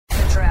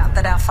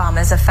that our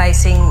farmers are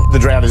facing. The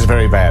drought is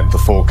very bad. The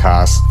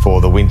forecast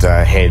for the winter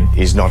ahead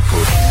is not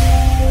good.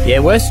 Yeah,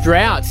 worst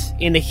drought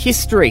in the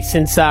history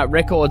since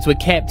records were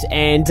kept,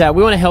 and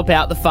we want to help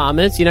out the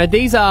farmers. You know,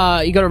 these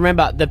are, you got to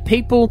remember, the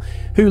people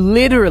who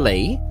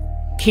literally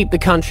keep the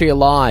country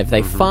alive.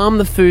 They farm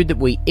the food that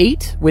we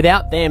eat.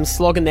 Without them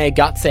slogging their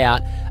guts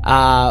out,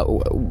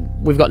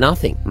 we've got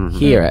nothing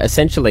here,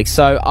 essentially.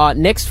 So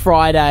next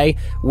Friday,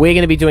 we're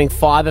going to be doing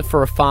Fiver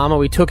for a Farmer.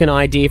 We took an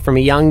idea from a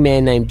young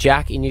man named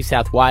Jack in New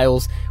South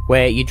Wales,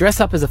 where you dress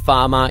up as a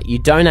farmer, you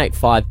donate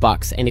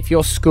 $5, and if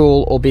your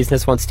school or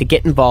business wants to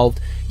get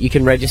involved, you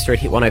can register at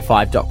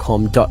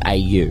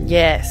hit105.com.au.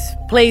 Yes,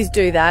 please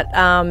do that.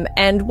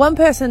 And one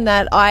person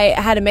that I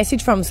had a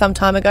message from some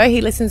time ago,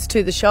 he listens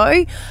to the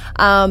show,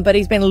 but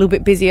he's been a little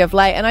bit busy of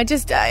late, and I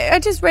just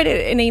read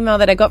an email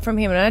that I got from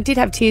him, and I did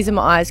have tears in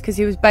my eyes, because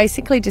he was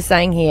basically just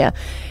saying here,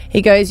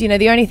 he goes, you know,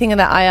 the only thing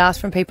that I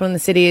ask from people in the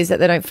city is that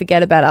they don't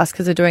forget about us,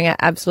 because they're doing our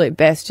absolute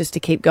best just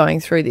to keep going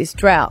through this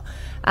drought.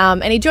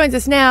 And he joins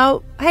us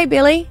now. Hey,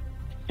 Billy.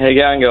 How you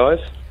going, guys?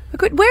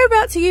 Good.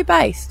 Whereabouts are you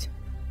based?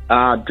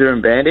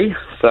 Durham Bandy,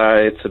 so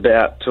it's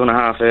about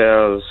 2.5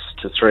 hours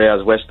to 3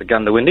 hours west of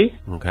Gundawindi.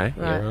 Okay,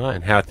 right.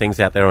 And how are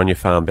things out there on your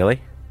farm,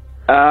 Billy?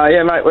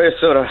 Yeah, mate, we're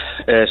sort of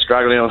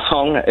struggling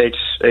along.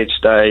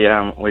 Each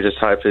day we just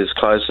hope is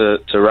closer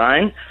to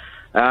rain.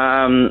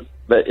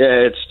 But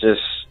yeah, it's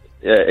just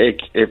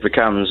it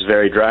becomes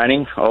very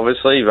draining,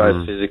 obviously,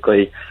 both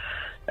physically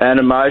and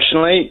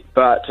emotionally.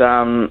 But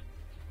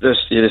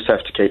you just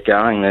have to keep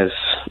going.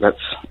 That's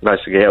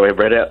basically how we're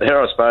bred out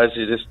there, I suppose.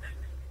 You just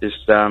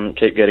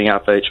keep getting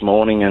up each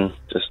morning and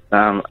just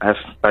have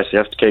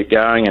to keep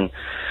going. And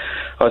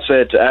I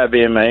said to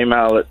Abby in my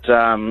email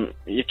that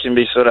you can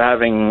be sort of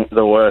having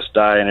the worst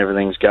day and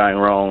everything's going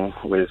wrong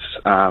with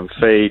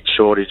feed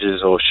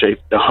shortages or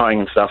sheep dying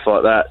and stuff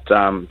like that.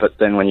 But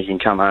then when you can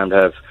come home to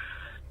have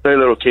two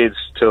little kids,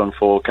 2 and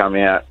 4, come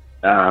out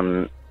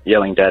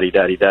yelling "Daddy,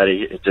 Daddy,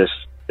 Daddy,"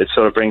 it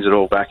sort of brings it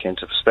all back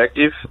into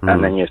perspective,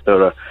 and then you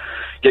sort of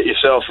get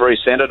yourself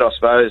recentered, I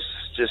suppose,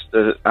 just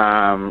to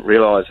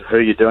realise who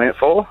you're doing it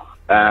for,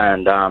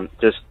 and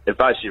it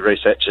basically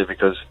resets you,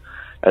 because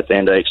at the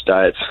end of each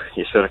day,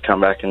 you sort of come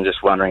back and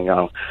just wondering,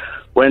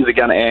 when's it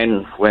going to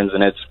end? Where's the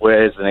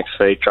next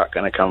feed truck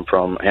going to come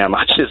from? How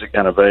much is it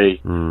going to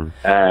be?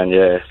 And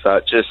yeah, so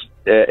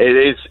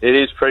it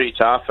is pretty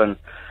tough, and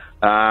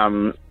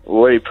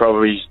we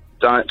probably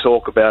don't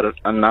talk about it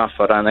enough,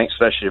 I don't think,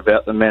 especially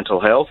about the mental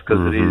health,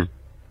 because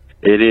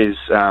it is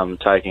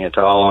taking a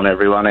toll on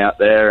everyone out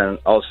there. And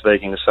I was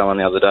speaking to someone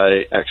the other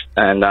day,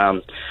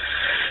 and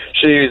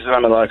she's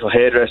one of the local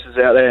hairdressers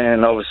out there,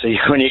 and obviously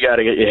when you go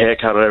to get your hair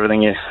cut or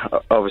everything, you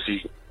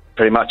obviously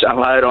pretty much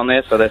unload on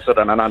there, so they're sort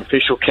of an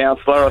unofficial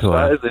counsellor, I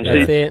suppose. And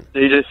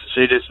she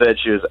just said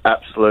she was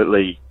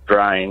absolutely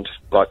drained,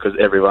 like, because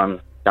everyone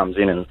comes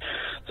in and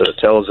sort of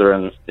tells her,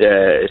 and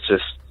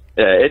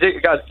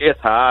it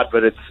gets hard,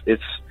 but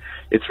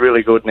it's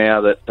really good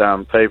now that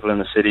people in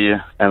the city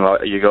and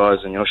like you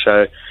guys and your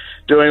show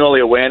doing all the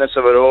awareness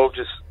of it all,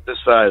 just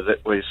so that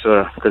we sort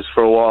of, because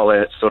for a while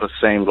there it sort of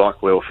seemed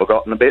like we were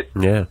forgotten a bit.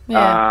 Yeah.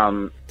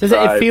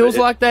 It feels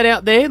like that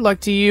out there?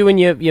 Like, to you and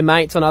your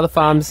mates on other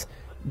farms,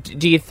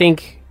 do you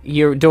think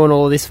you're doing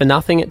all of this for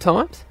nothing at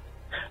times?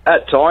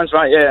 At times,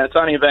 mate, yeah. It's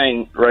only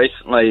been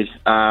recently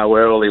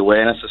where all the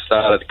awareness has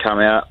started to come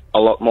out a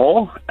lot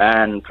more,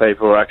 and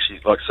people are actually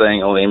like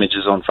seeing all the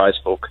images on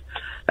Facebook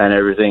and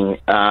everything.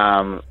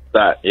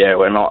 That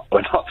we're not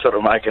sort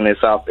of making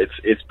this up.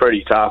 It's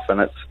pretty tough,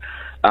 and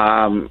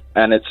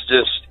it's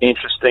just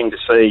interesting to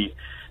see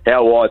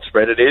how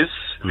widespread it is,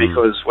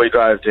 because we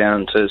drove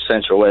down to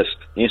Central West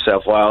New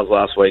South Wales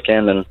last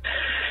weekend, and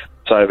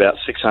so about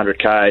 600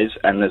 k's,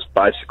 and there's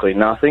basically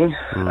nothing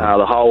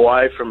the whole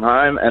way from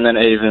home, and then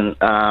even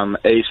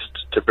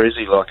east to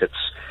Brizzy, like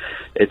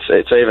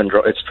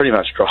it's pretty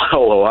much dry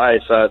all the way.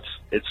 So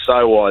it's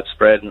so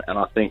widespread, and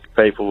I think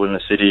people in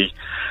the city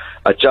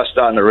are just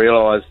starting to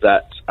realise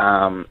that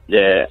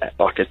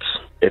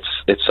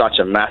it's such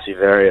a massive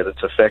area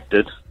that's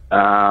affected.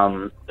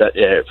 So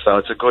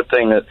it's a good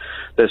thing that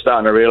they're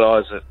starting to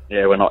realise that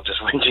we're not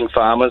just whinging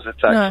farmers.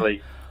 It's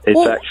actually.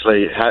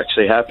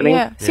 Actually happening.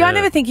 Yeah. See, I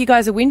never think you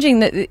guys are whinging.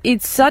 That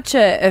it's such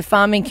a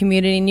farming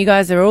community, and you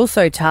guys are all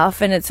so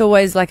tough, and it's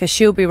always like a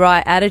she'll be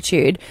right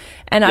attitude.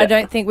 And I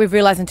don't think we've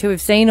realised until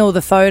we've seen all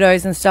the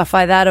photos and stuff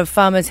like that of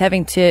farmers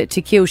having to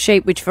kill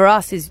sheep, which for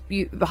us is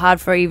hard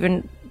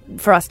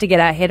for us to get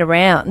our head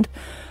around.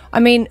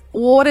 I mean,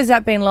 what has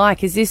that been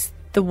like? Is this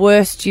the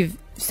worst you've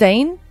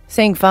seen?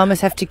 Seeing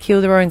farmers have to kill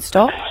their own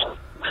stock?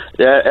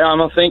 Yeah,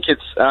 I think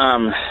it's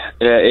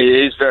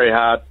it is very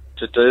hard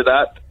to do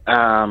that.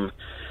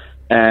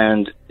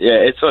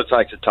 It sort of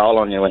takes a toll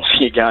on you when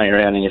you're going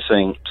around and you're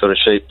seeing sort of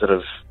sheep that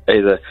have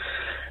either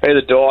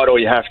died or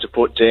you have to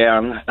put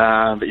down,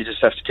 but you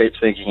just have to keep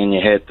thinking in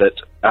your head that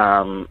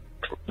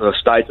the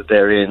state that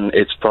they're in,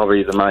 it's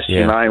probably the most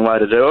humane way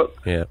to do it,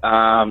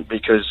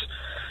 because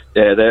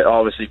they're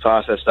obviously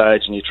past that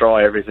stage, and you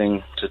try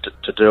everything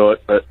to do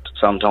it, but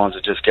sometimes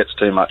it just gets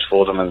too much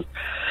for them, and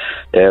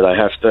they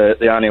have to.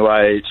 The only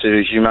way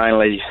to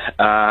humanely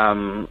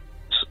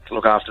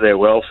look after their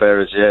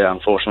welfare is,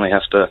 unfortunately,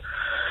 has to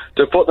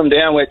put them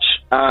down, which.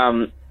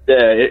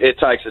 It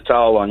takes a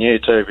toll on you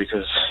too,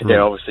 because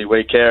obviously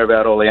we care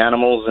about all the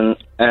animals and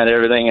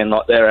everything, and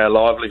like they're our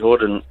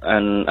livelihood, and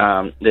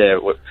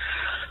we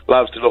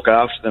love to look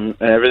after them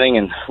and everything.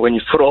 And when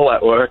you put all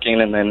that work in,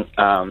 and then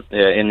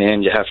in the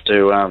end you have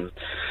to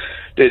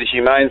do the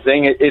humane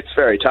thing, it's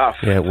very tough.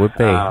 Yeah, it would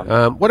be.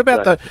 What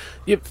about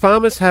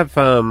farmers have?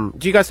 Do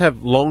you guys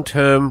have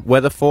long-term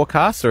weather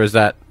forecasts, or is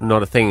that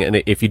not a thing?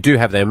 And if you do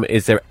have them,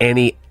 is there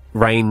any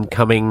rain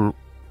coming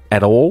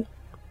at all?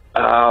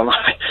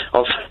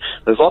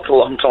 There's lots of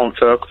long-term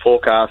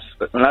forecasts,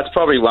 and that's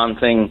probably one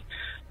thing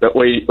that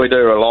we do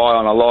rely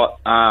on a lot.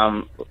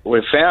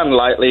 We've found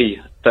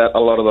lately that a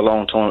lot of the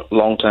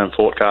long-term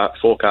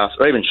forecasts, or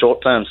even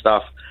short-term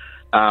stuff,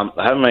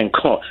 haven't been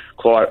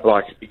quite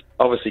like,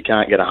 obviously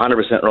can't get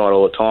 100% right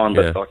all the time,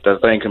 but like they've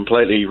been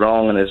completely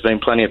wrong, and there's been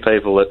plenty of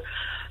people that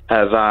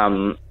have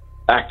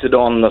acted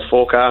on the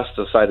forecast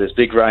to say there's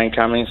big rain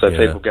coming, so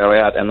people go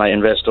out and they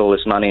invest all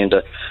this money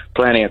into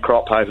planting a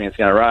crop hoping it's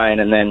going to rain,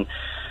 and then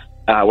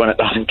when it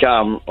doesn't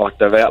come, like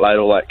they've outlaid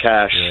all that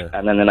cash,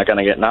 and then they're not going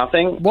to get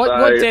nothing.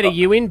 What debt are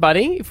you in,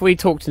 buddy, if we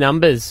talked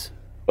numbers?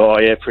 Oh,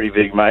 yeah, pretty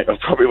big, mate. I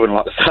probably wouldn't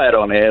like to say it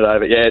on air, though,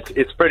 but yeah,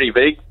 it's pretty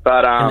big.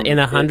 But in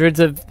the hundreds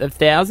of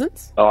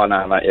thousands? Oh,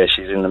 no, mate, yeah,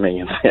 she's in the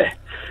millions,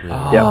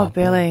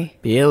 Billy.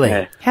 Billy.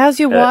 Yeah. How's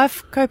your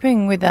wife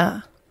coping with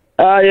that?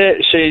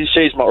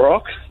 She's my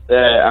rock.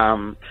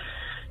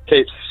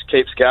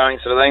 Keeps going,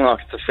 sort of thing. Like,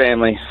 it's a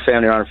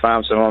family-run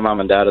farm, so my mum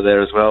and dad are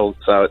there as well.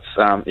 So it's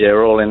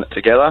we're all in it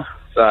together.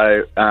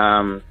 So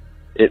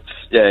it's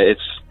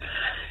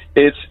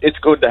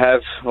good to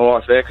have my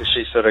wife there, because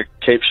she sort of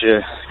keeps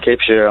you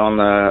on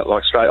the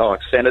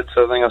centered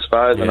sort of thing, I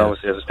suppose. And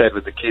obviously, as I said,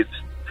 with the kids,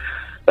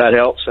 that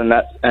helps, and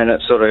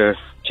it sort of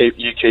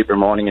keep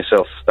reminding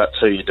yourself that's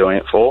who you're doing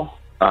it for.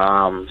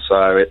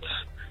 So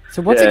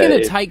what's it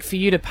going to take for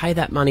you to pay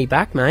that money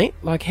back, mate?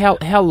 Like,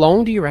 how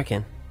long do you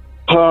reckon?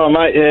 Oh,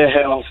 mate,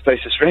 how long's a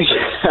piece of string?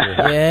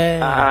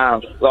 We've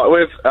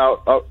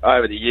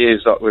over the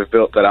years, we've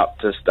built that up,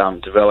 just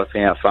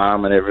developing our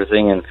farm and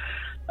everything, and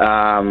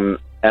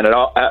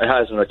it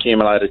hasn't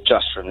accumulated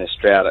just from this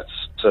drought. It's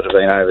sort of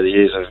been over the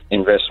years of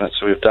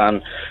investments we've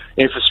done,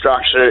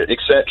 infrastructure,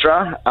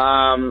 etc.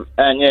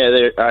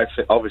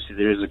 Obviously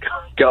there is a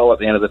goal at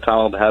the end of the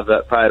tunnel to have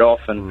that paid off,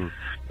 and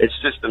it's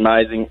just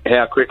amazing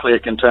how quickly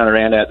it can turn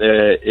around out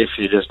there if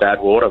you just add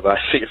water,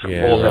 basically, if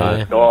it falls out of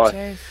the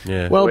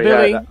sky. Well,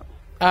 Billy,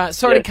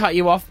 sorry to cut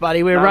you off,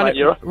 buddy. We're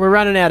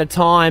running out of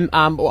time.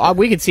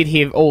 We could sit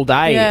here all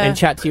day and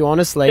chat to you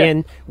honestly,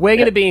 and we're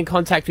going to be in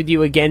contact with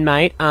you again,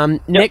 mate.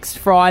 Next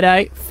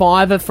Friday,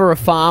 $5 for a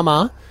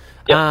farmer.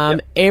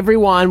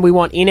 Everyone we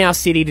want in our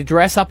city to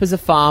dress up as a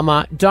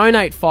farmer,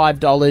 donate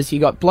 $5. You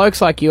got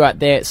blokes like you out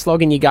there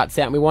slogging your guts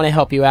out, and we want to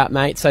help you out,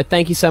 mate. So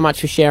thank you so much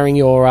for sharing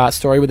your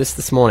story with us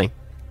this morning.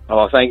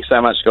 Oh, thank you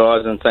so much,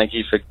 guys, and thank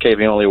you for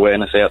keeping all the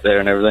awareness out there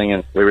and everything,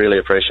 and we really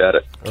appreciate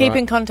it. Keep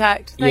in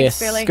contact. Thanks,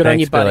 Billy. Good on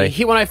you, buddy.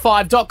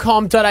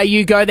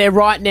 Hit105.com.au. Go there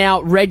right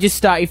now.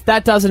 Register. If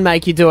that doesn't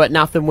make you do it,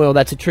 nothing will.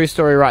 That's a true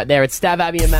story right there. It's Stab Abby and Matt.